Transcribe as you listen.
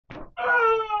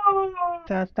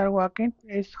start walking.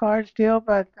 It's hard still,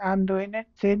 but I'm doing it.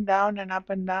 Sitting down and up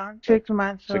and down. 6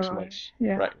 months 6 months.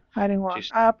 Yeah, Right. I didn't walk.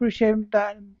 She's. I appreciate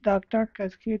that doctor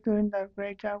because he's doing a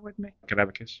great job with me. Can I have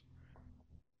a kiss?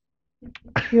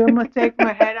 You almost take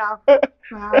my head off.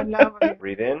 I love it.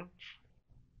 Breathe in.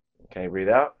 Okay, breathe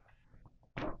out.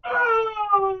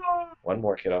 One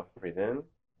more, kiddo. Breathe in.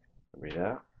 Breathe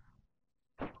out.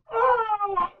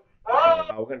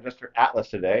 We're going to adjust her atlas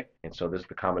today, and so this is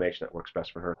the combination that works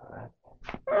best for her. There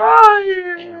we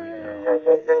go.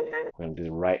 We're going to do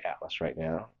the right atlas right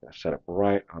now. Set up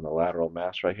right on the lateral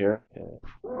mass right here.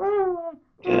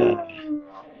 Good.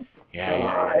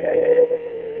 Yeah.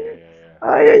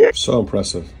 So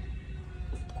impressive.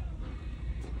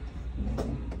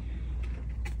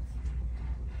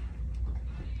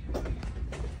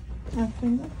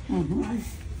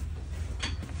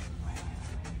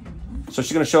 So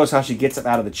she's going to show us how she gets up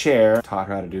out of the chair. Taught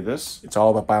her how to do this. It's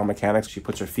all about biomechanics. She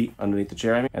puts her feet underneath the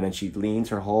chair, and then she leans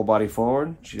her whole body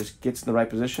forward. She just gets in the right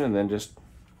position, and then just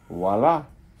voila.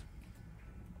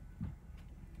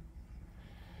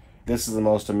 This is the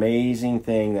most amazing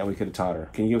thing that we could have taught her.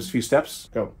 Can you give us a few steps?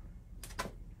 Go.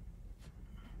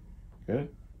 Good.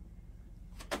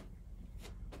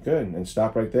 Good. And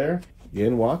stop right there.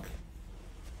 Again, walk.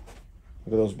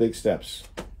 Look at those big steps.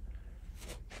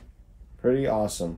 Pretty awesome.